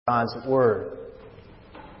God's Word.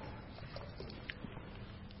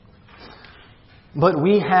 But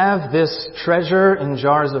we have this treasure in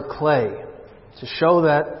jars of clay to show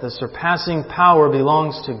that the surpassing power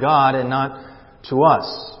belongs to God and not to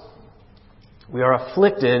us. We are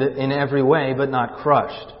afflicted in every way, but not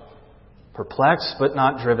crushed. Perplexed, but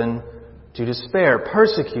not driven to despair.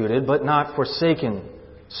 Persecuted, but not forsaken.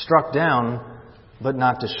 Struck down, but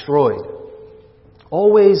not destroyed.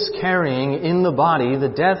 Always carrying in the body the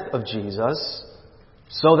death of Jesus,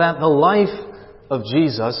 so that the life of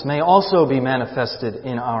Jesus may also be manifested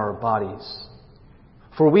in our bodies.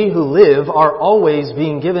 For we who live are always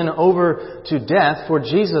being given over to death for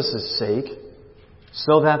Jesus' sake,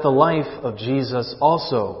 so that the life of Jesus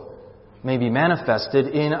also may be manifested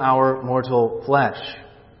in our mortal flesh.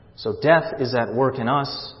 So death is at work in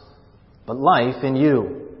us, but life in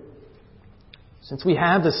you. Since we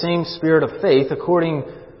have the same spirit of faith, according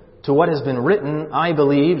to what has been written, I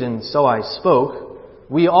believed and so I spoke,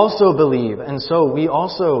 we also believe and so we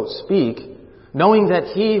also speak, knowing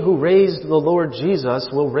that He who raised the Lord Jesus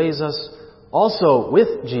will raise us also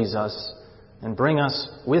with Jesus and bring us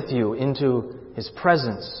with you into His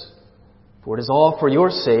presence. For it is all for your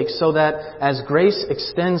sake, so that as grace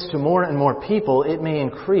extends to more and more people, it may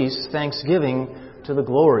increase thanksgiving to the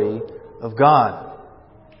glory of God.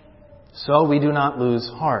 So we do not lose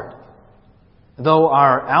heart. Though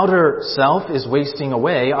our outer self is wasting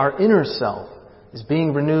away, our inner self is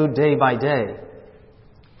being renewed day by day.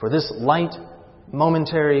 For this light,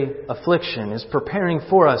 momentary affliction is preparing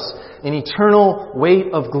for us an eternal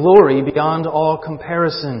weight of glory beyond all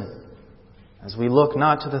comparison, as we look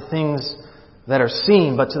not to the things that are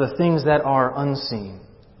seen, but to the things that are unseen.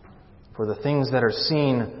 For the things that are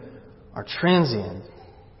seen are transient,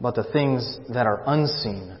 but the things that are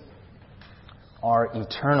unseen are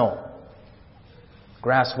eternal.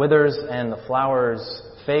 Grass withers and the flowers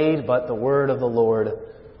fade, but the word of the Lord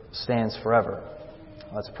stands forever.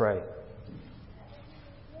 Let's pray.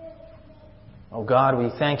 Oh God, we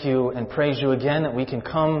thank you and praise you again that we can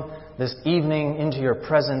come this evening into your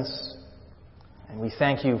presence. And we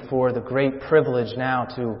thank you for the great privilege now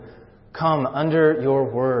to come under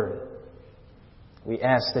your word. We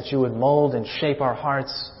ask that you would mold and shape our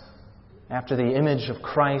hearts after the image of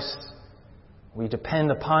Christ. We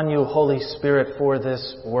depend upon you, Holy Spirit, for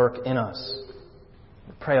this work in us.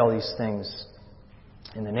 We pray all these things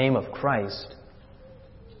in the name of Christ.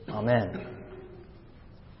 Amen.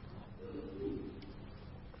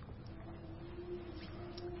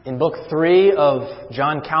 In Book 3 of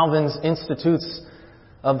John Calvin's Institutes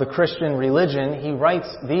of the Christian Religion, he writes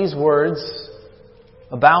these words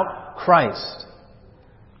about Christ.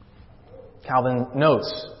 Calvin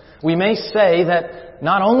notes, "We may say that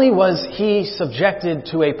not only was he subjected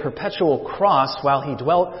to a perpetual cross while he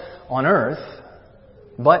dwelt on earth,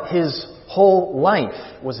 but his whole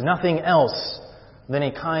life was nothing else than a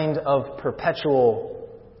kind of perpetual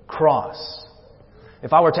cross."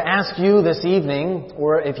 If I were to ask you this evening,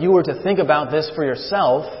 or if you were to think about this for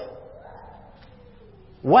yourself,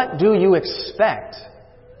 what do you expect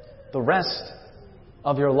the rest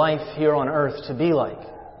of your life here on earth to be like?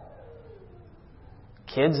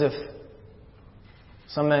 Kids, if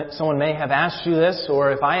someone may have asked you this,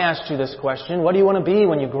 or if I asked you this question, what do you want to be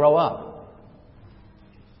when you grow up?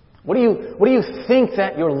 What do you think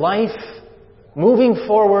that your life moving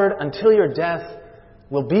forward until your death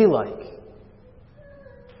will be like?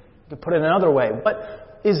 To put it another way,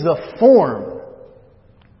 what is the form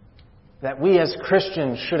that we as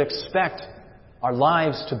Christians should expect our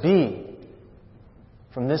lives to be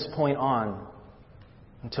from this point on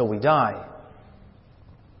until we die?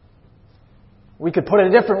 We could put it a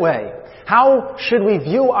different way. How should we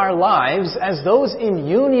view our lives as those in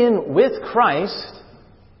union with Christ?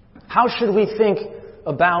 How should we think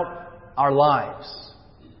about our lives?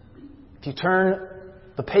 If you turn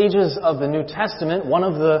the pages of the New Testament, one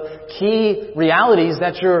of the key realities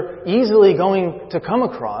that you're easily going to come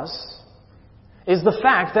across is the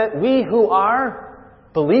fact that we who are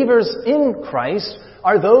believers in Christ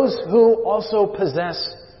are those who also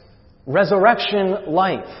possess resurrection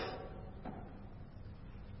life.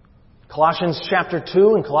 Colossians chapter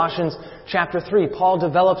 2 and Colossians chapter 3, Paul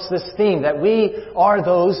develops this theme that we are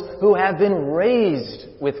those who have been raised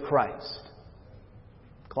with Christ.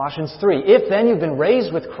 Colossians 3, if then you've been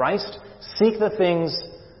raised with Christ, seek the things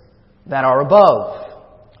that are above.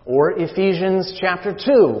 Or Ephesians chapter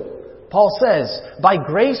 2, Paul says, by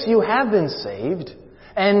grace you have been saved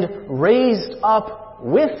and raised up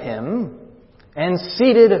with Him and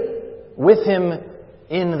seated with Him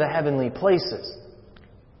in the heavenly places.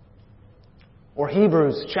 Or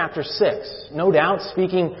Hebrews chapter 6, no doubt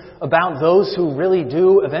speaking about those who really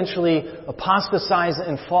do eventually apostatize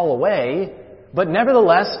and fall away, but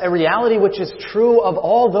nevertheless a reality which is true of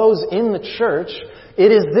all those in the church.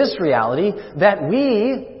 It is this reality that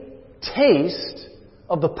we taste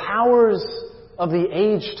of the powers of the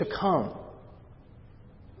age to come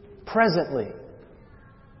presently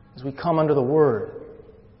as we come under the Word.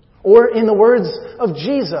 Or in the words of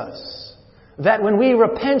Jesus, that when we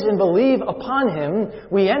repent and believe upon Him,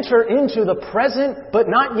 we enter into the present but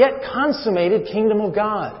not yet consummated kingdom of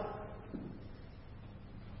God.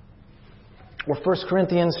 Or 1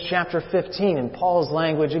 Corinthians chapter 15 in Paul's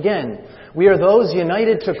language again. We are those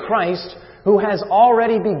united to Christ who has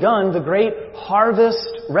already begun the great harvest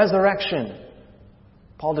resurrection.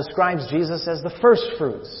 Paul describes Jesus as the first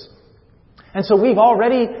fruits. And so we've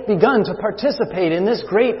already begun to participate in this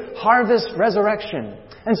great harvest resurrection.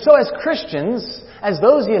 And so as Christians, as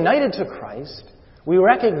those united to Christ, we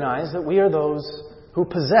recognize that we are those who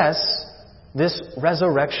possess this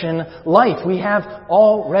resurrection life. We have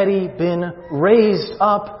already been raised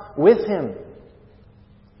up with Him.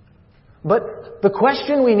 But the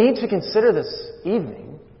question we need to consider this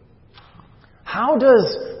evening, how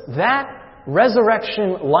does that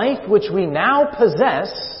resurrection life which we now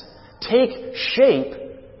possess take shape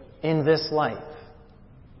in this life?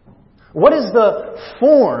 What is the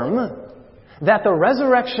form that the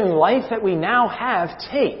resurrection life that we now have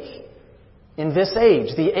take in this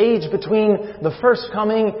age, the age between the first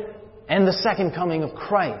coming and the second coming of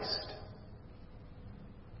Christ?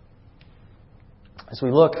 As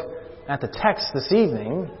we look at the text this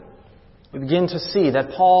evening, we begin to see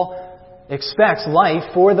that Paul expects life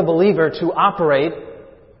for the believer to operate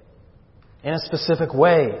in a specific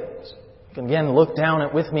way. You can again look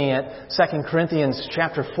down with me at 2 Corinthians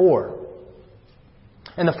chapter 4.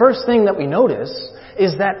 And the first thing that we notice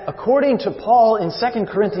is that according to Paul in 2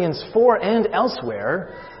 Corinthians 4 and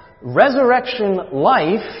elsewhere, resurrection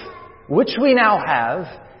life, which we now have,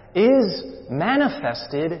 is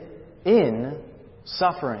manifested in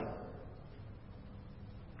suffering.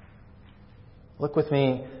 Look with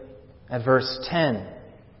me at verse 10.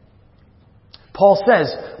 Paul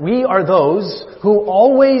says, we are those who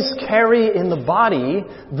always carry in the body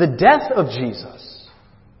the death of Jesus,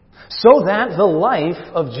 so that the life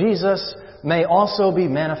of Jesus may also be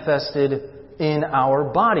manifested in our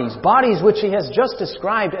bodies. Bodies which he has just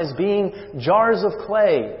described as being jars of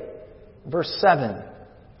clay. Verse 7.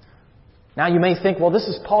 Now you may think, well, this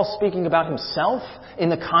is Paul speaking about himself. In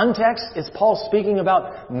the context, it's Paul speaking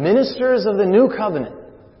about ministers of the new covenant.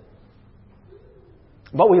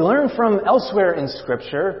 But we learn from elsewhere in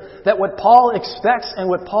Scripture that what Paul expects and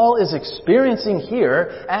what Paul is experiencing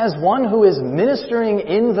here as one who is ministering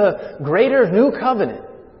in the greater new covenant.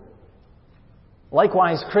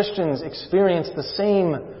 Likewise, Christians experience the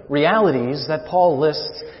same realities that Paul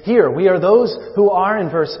lists here. We are those who are, in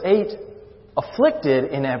verse 8,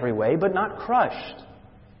 afflicted in every way, but not crushed.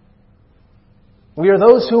 We are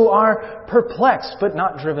those who are perplexed, but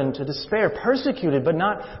not driven to despair, persecuted, but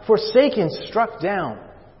not forsaken, struck down,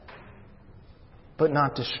 but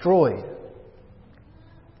not destroyed.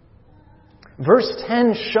 Verse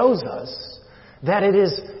 10 shows us that it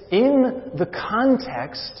is in the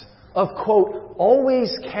context of, quote,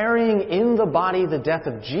 always carrying in the body the death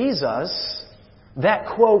of Jesus, that,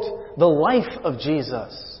 quote, the life of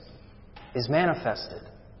Jesus is manifested.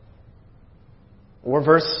 Or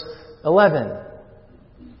verse 11.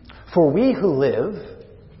 For we who live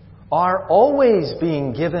are always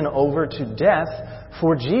being given over to death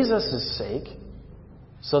for Jesus' sake,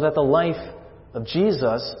 so that the life of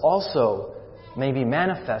Jesus also may be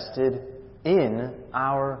manifested in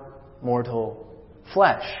our mortal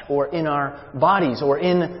flesh, or in our bodies, or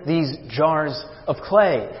in these jars of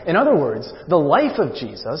clay. In other words, the life of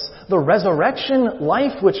Jesus, the resurrection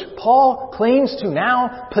life which Paul claims to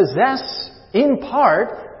now possess in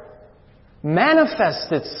part,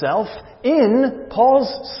 manifests itself in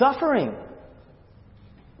Paul's suffering.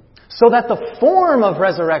 So that the form of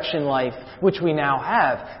resurrection life which we now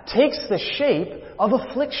have takes the shape of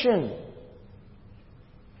affliction.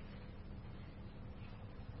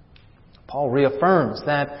 Paul reaffirms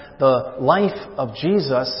that the life of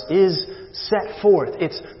Jesus is set forth.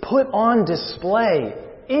 It's put on display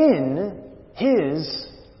in His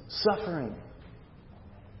suffering.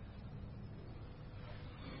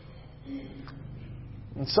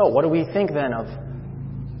 And so, what do we think then of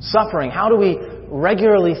suffering? How do we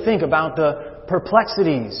regularly think about the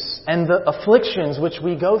perplexities and the afflictions which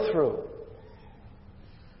we go through?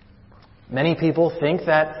 Many people think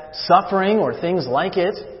that suffering or things like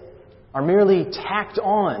it are merely tacked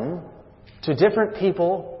on to different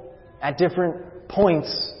people at different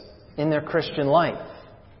points in their Christian life.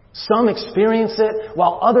 Some experience it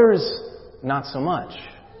while others not so much.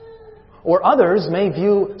 Or others may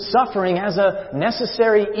view suffering as a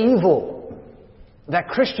necessary evil that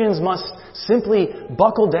Christians must simply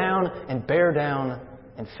buckle down and bear down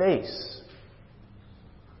and face.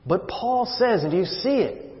 But Paul says, and do you see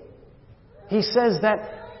it? He says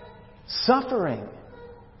that suffering,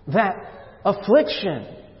 that affliction,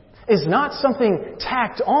 is not something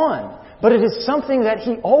tacked on, but it is something that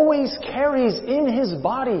he always carries in his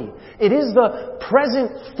body. It is the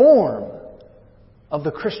present form of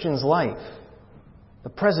the Christian's life. The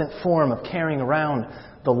present form of carrying around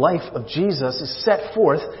the life of Jesus is set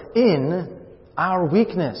forth in our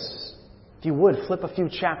weakness. If you would, flip a few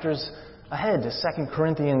chapters ahead to 2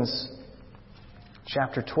 Corinthians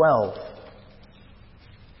chapter 12.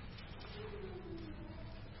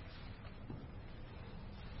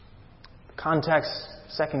 Context,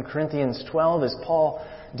 2 Corinthians 12, is Paul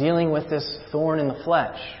dealing with this thorn in the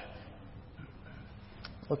flesh.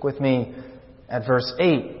 Look with me at verse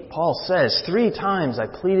 8. Paul says, 3 times I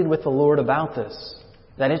pleaded with the Lord about this,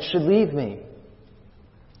 that it should leave me.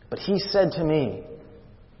 But he said to me,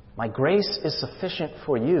 my grace is sufficient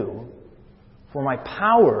for you, for my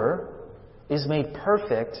power is made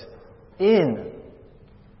perfect in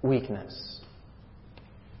weakness.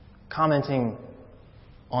 Commenting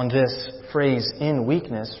on this phrase, in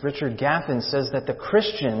weakness, Richard Gaffin says that the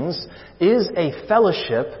Christians is a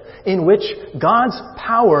fellowship in which God's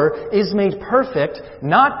power is made perfect,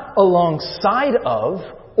 not alongside of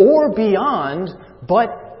or beyond,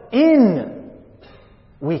 but in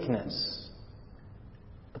weakness.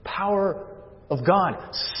 The power of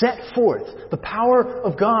God set forth, the power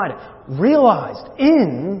of God realized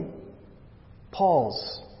in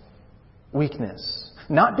Paul's weakness.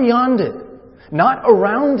 Not beyond it, not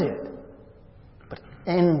around it, but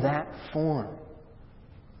in that form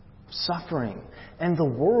of suffering. And the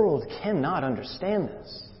world cannot understand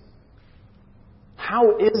this.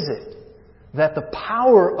 How is it that the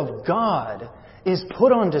power of God is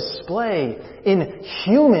put on display in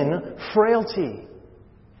human frailty?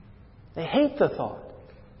 They hate the thought.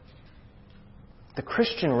 The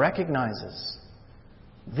Christian recognizes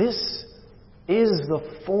this is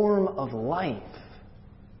the form of life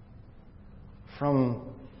from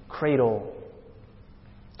cradle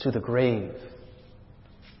to the grave.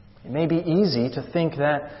 It may be easy to think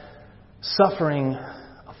that suffering,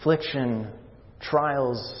 affliction,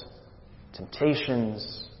 trials,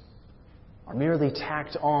 temptations are merely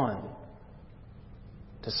tacked on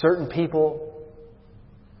to certain people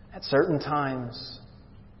at certain times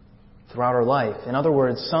throughout our life. In other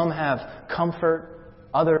words, some have comfort,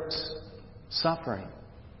 others suffering.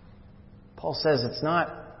 Paul says it's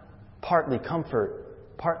not partly comfort,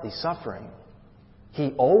 partly suffering.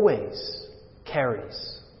 He always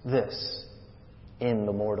carries this in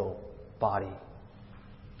the mortal body.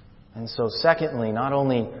 And so secondly, not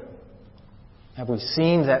only have we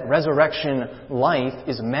seen that resurrection life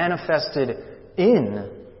is manifested in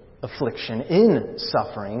affliction, in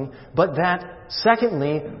suffering, but that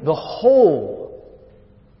secondly, the whole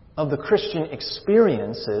of the Christian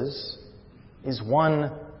experiences is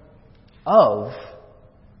one of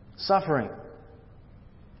suffering.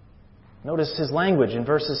 Notice his language in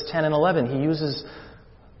verses 10 and 11. He uses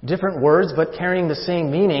different words but carrying the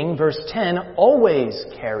same meaning. Verse 10, always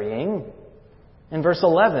carrying. In verse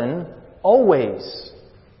 11, always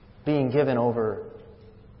being given over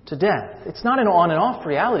to death. It's not an on and off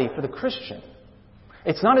reality for the Christian.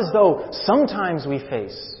 It's not as though sometimes we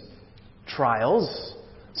face trials,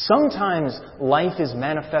 sometimes life is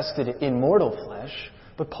manifested in mortal flesh,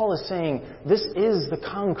 but Paul is saying this is the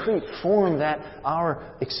concrete form that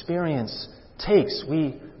our experience takes.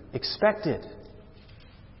 We expect it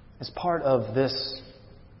as part of this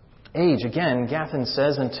age. Again, Gaffin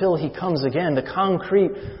says, until he comes again, the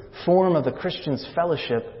concrete form of the Christian's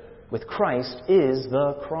fellowship with Christ is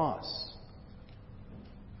the cross.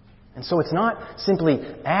 And so it's not simply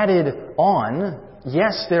added on.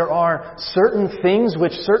 Yes, there are certain things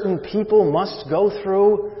which certain people must go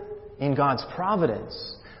through in God's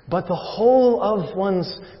providence. But the whole of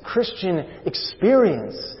one's Christian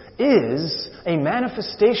experience is a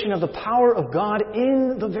manifestation of the power of God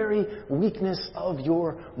in the very weakness of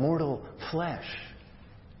your mortal flesh.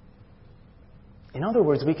 In other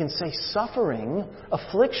words, we can say suffering,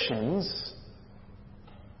 afflictions,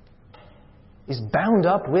 is bound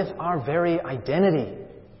up with our very identity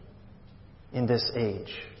in this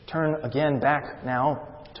age. Turn again back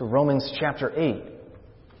now to Romans chapter 8.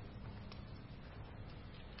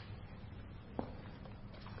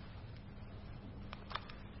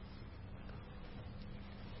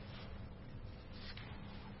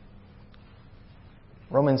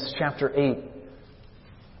 Romans chapter 8,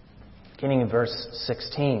 beginning in verse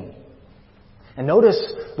 16. And notice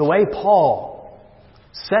the way Paul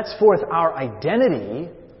sets forth our identity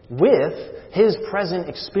with his present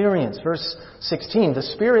experience. Verse 16, the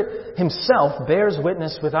Spirit Himself bears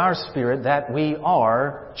witness with our spirit that we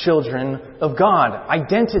are children of God.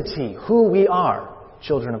 Identity, who we are,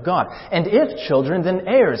 children of God. And if children, then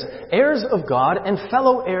heirs, heirs of God and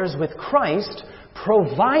fellow heirs with Christ,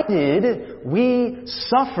 provided we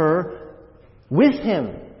suffer with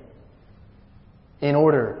Him, in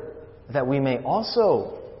order that we may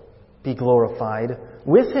also be glorified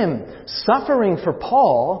with Him. Suffering for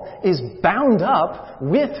Paul is bound up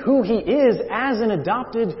with who he is as an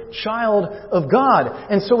adopted child of God.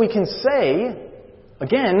 And so we can say,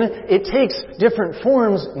 again, it takes different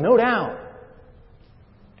forms, no doubt.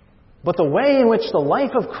 But the way in which the life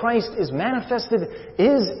of Christ is manifested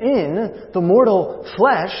is in the mortal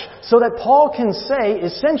flesh, so that Paul can say,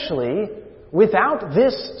 essentially, without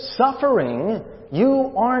this suffering,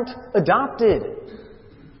 you aren't adopted.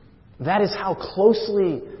 That is how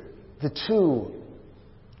closely the two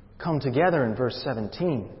come together in verse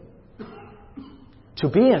 17. To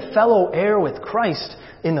be a fellow heir with Christ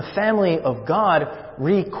in the family of God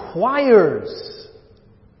requires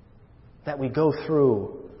that we go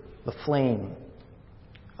through the flame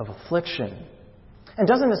of affliction. And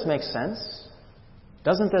doesn't this make sense?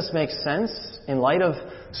 Doesn't this make sense in light of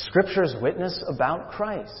Scripture's witness about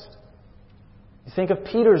Christ? You think of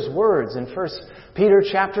Peter's words in 1 Peter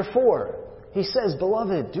chapter 4. He says,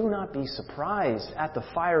 "Beloved, do not be surprised at the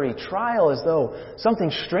fiery trial as though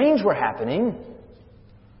something strange were happening,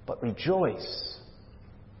 but rejoice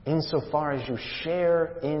insofar as you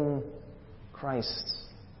share in Christ's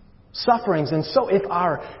sufferings." And so if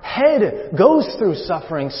our head goes through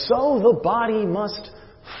suffering, so the body must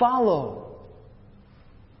follow.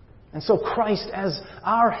 And so Christ, as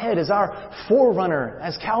our head, as our forerunner,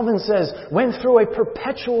 as Calvin says, went through a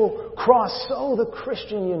perpetual cross, so the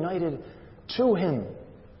Christian united to Him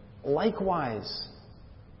likewise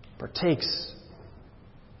partakes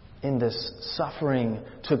in this suffering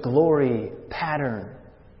to glory pattern.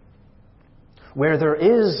 Where there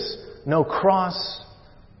is no cross,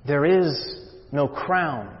 there is no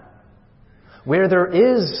crown. Where there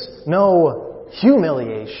is no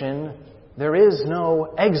humiliation, there is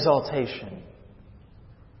no exaltation.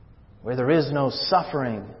 Where there is no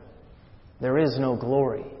suffering, there is no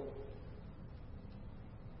glory.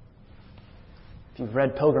 If you've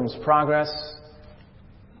read Pilgrim's Progress,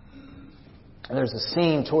 there's a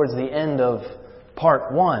scene towards the end of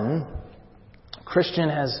part 1. Christian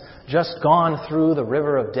has just gone through the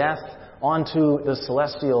river of death onto the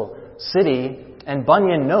celestial city, and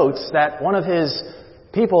Bunyan notes that one of his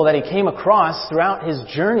people that he came across throughout his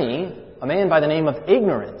journey, a man by the name of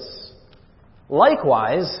Ignorance,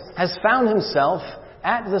 likewise has found himself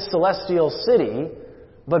at the celestial city,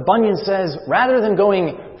 but Bunyan says, rather than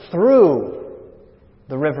going through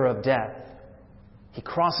the river of death, he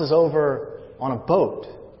crosses over on a boat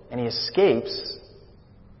and he escapes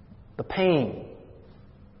the pain.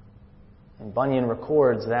 And Bunyan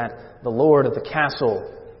records that the Lord of the castle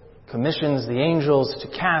commissions the angels to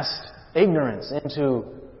cast Ignorance into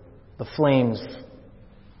the flames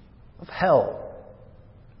of hell.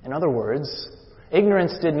 In other words,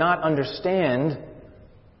 Ignorance did not understand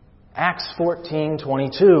Acts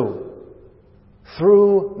 14:22.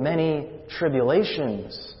 Through many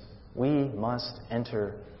tribulations, we must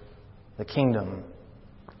enter the kingdom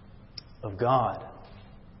of God.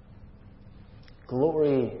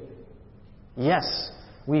 Glory, yes,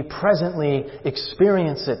 we presently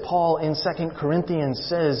experience it. Paul in 2 Corinthians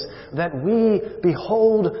says that we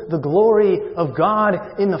behold the glory of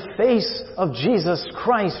God in the face of Jesus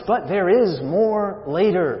Christ, but there is more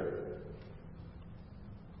later.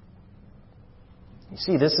 You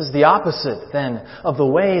see, this is the opposite, then, of the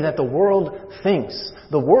way that the world thinks.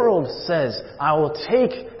 The world says, I will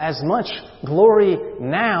take as much glory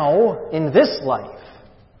now in this life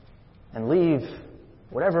and leave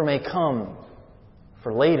whatever may come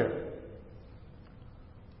for later.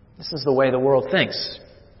 This is the way the world thinks.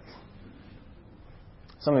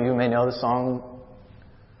 Some of you may know the song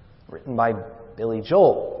written by Billy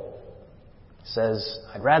Joel. It says,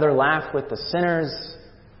 I'd rather laugh with the sinners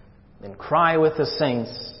than cry with the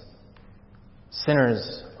saints.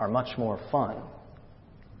 Sinners are much more fun.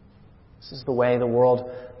 This is the way the world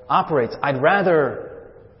operates. I'd rather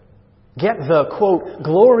get the, quote,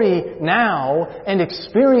 glory now and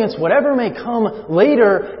experience whatever may come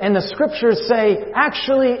later. And the Scriptures say,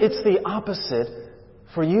 actually, it's the opposite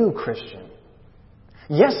for you, Christian.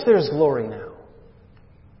 Yes, there's glory now,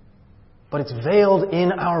 but it's veiled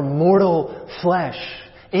in our mortal flesh.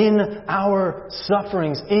 in our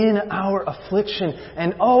sufferings, in our affliction,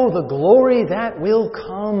 and oh, the glory that will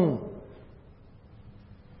come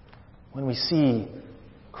when we see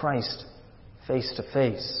Christ face to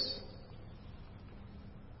face.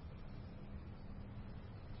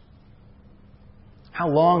 How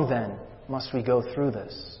long then must we go through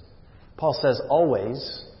this? Paul says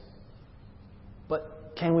always,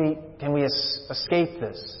 but can we escape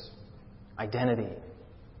this identity?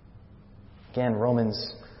 Again,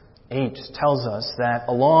 Romans 8 tells us that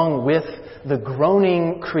along with the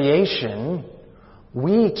groaning creation,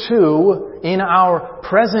 we too, in our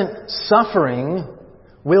present suffering,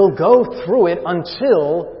 will go through it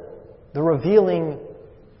until the revealing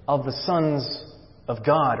of the sons of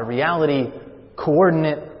God, a reality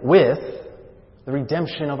coordinate with the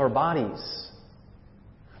redemption of our bodies.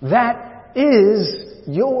 That is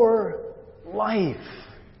your life.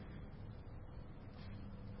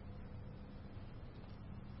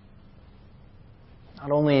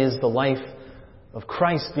 Not only is the life of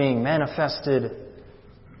Christ being manifested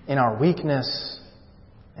in our weakness,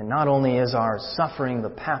 and not only is our suffering the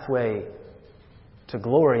pathway to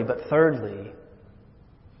glory, but thirdly,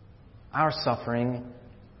 our suffering,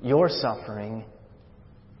 your suffering,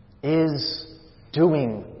 is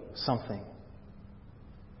doing something.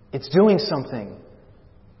 It's doing something.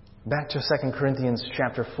 Back to 2 Corinthians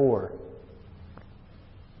chapter 4,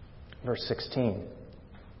 verse 16.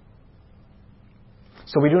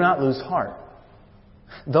 So we do not lose heart.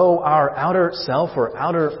 Though our outer self or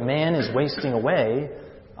outer man is wasting away,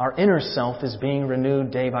 our inner self is being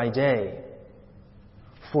renewed day by day.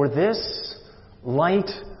 For this light,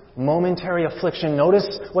 momentary affliction,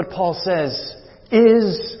 notice what Paul says,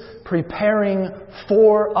 is preparing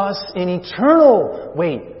for us an eternal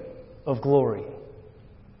weight of glory.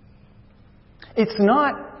 It's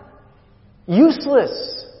not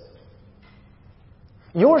useless.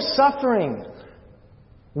 Your suffering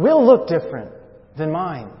will look different than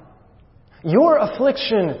mine. Your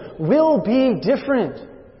affliction will be different.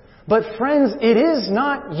 But friends, it is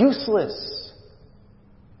not useless.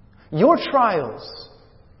 Your trials,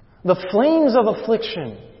 the flames of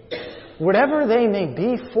affliction, whatever they may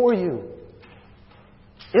be for you,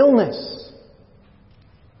 illness,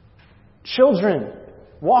 children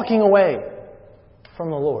walking away from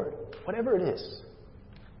the Lord, whatever it is,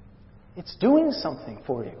 it's doing something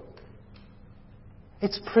for you.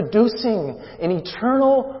 It's producing an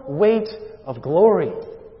eternal weight of glory.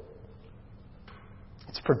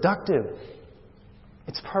 It's productive.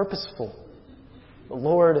 It's purposeful. The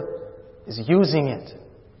Lord is using it.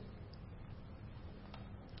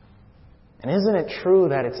 And isn't it true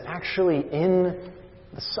that it's actually in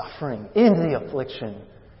the suffering, in the affliction,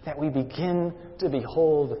 that we begin to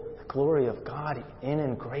behold the glory of God in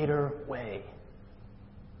a greater way?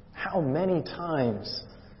 How many times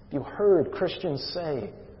you heard Christians say,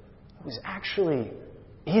 it was actually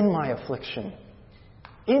in my affliction,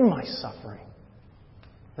 in my suffering,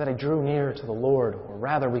 that I drew near to the Lord, or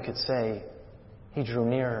rather we could say, He drew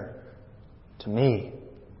near to me.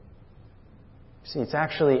 See, it's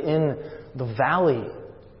actually in the valley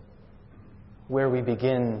where we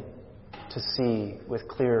begin to see with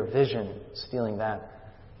clear vision, stealing that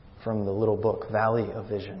from the little book, Valley of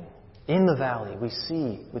Vision. In the valley, we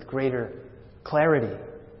see with greater clarity.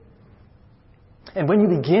 And when you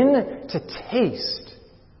begin to taste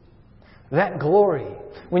that glory,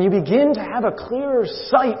 when you begin to have a clearer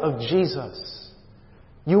sight of Jesus,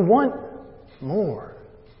 you want more.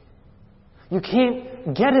 You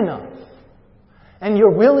can't get enough. And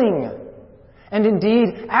you're willing, and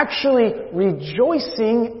indeed actually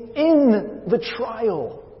rejoicing in the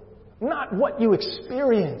trial. Not what you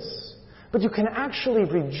experience, but you can actually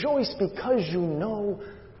rejoice because you know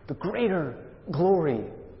the greater glory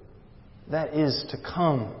that is to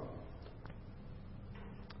come.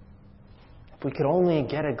 If we could only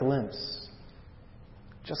get a glimpse,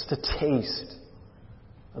 just a taste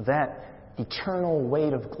of that eternal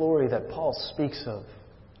weight of glory that Paul speaks of.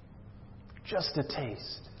 Just a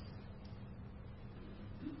taste.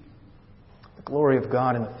 The glory of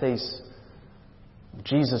God in the face of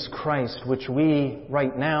Jesus Christ, which we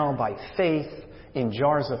right now by faith in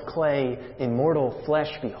jars of clay, in mortal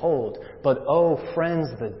flesh behold. But oh, friends,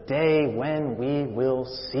 the day when we will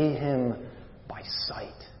see Him by sight.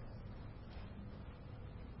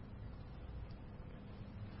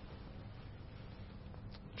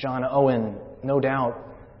 John Owen, no doubt,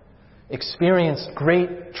 experienced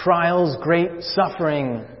great trials, great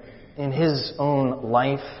suffering in his own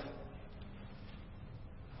life.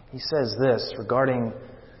 He says this regarding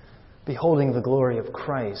beholding the glory of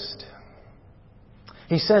Christ.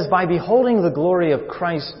 He says, by beholding the glory of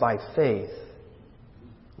Christ by faith,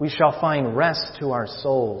 we shall find rest to our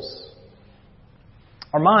souls.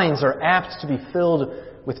 Our minds are apt to be filled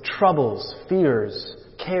with troubles, fears,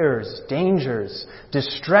 cares, dangers,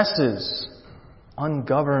 distresses,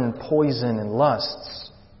 ungoverned poison and lusts.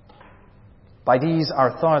 By these,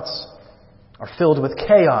 our thoughts are filled with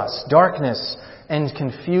chaos, darkness, and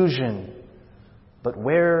confusion. But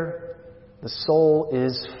where the soul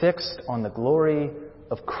is fixed on the glory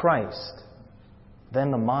of Christ, then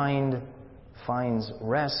the mind finds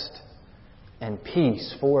rest and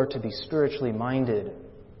peace. For to be spiritually minded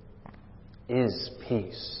is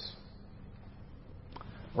peace.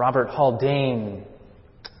 Robert Haldane,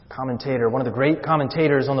 commentator, one of the great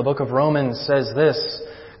commentators on the book of Romans, says this: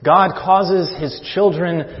 God causes His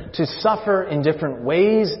children to suffer in different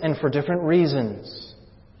ways and for different reasons.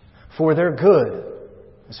 For their good,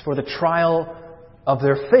 as for the trial of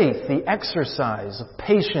their faith, the exercise of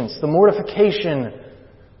patience, the mortification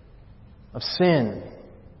of sin,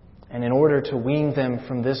 and in order to wean them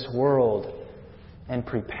from this world and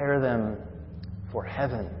prepare them for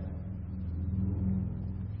heaven.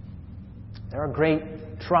 There are great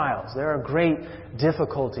trials, there are great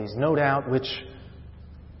difficulties, no doubt, which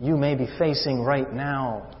you may be facing right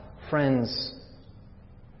now. Friends,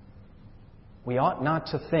 we ought not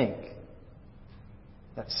to think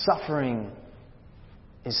that suffering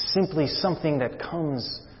is simply something that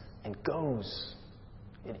comes and goes.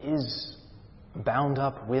 It is bound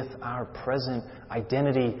up with our present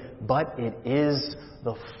identity, but it is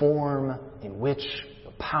the form in which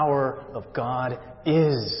the power of God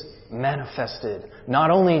is manifested, not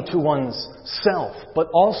only to one's self, but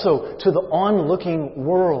also to the onlooking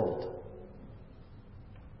world.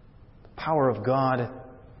 The power of God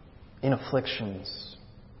in afflictions.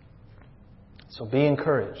 So be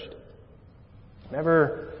encouraged.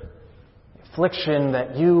 Whatever affliction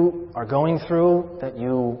that you are going through, that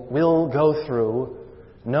you will go through,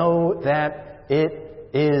 know that it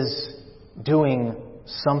is doing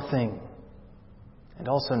something. And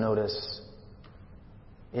also notice,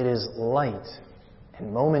 it is light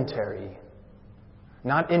and momentary,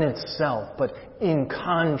 not in itself, but in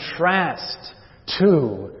contrast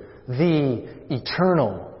to the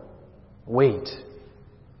eternal weight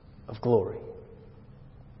of glory.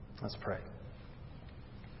 Let's pray.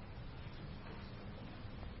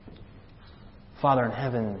 Father in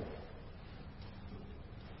heaven,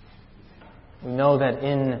 we know that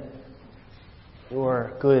in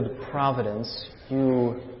your good providence,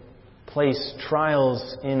 you place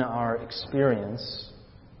trials in our experience.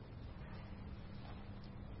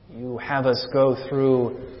 You have us go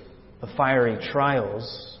through the fiery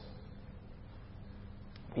trials.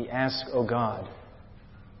 We ask, O God,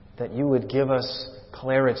 that you would give us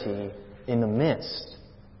clarity in the midst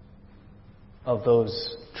of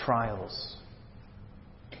those trials.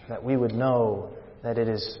 That we would know that it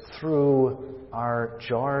is through our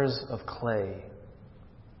jars of clay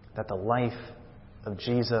that the life of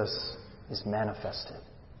Jesus is manifested.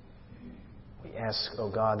 We ask,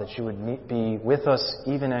 O God, that you would be with us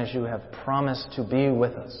even as you have promised to be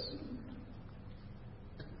with us.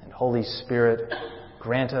 And Holy Spirit,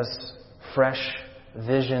 grant us fresh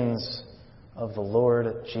visions of the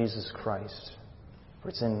Lord Jesus Christ. For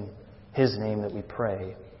it's in His name that we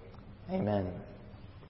pray. Amen.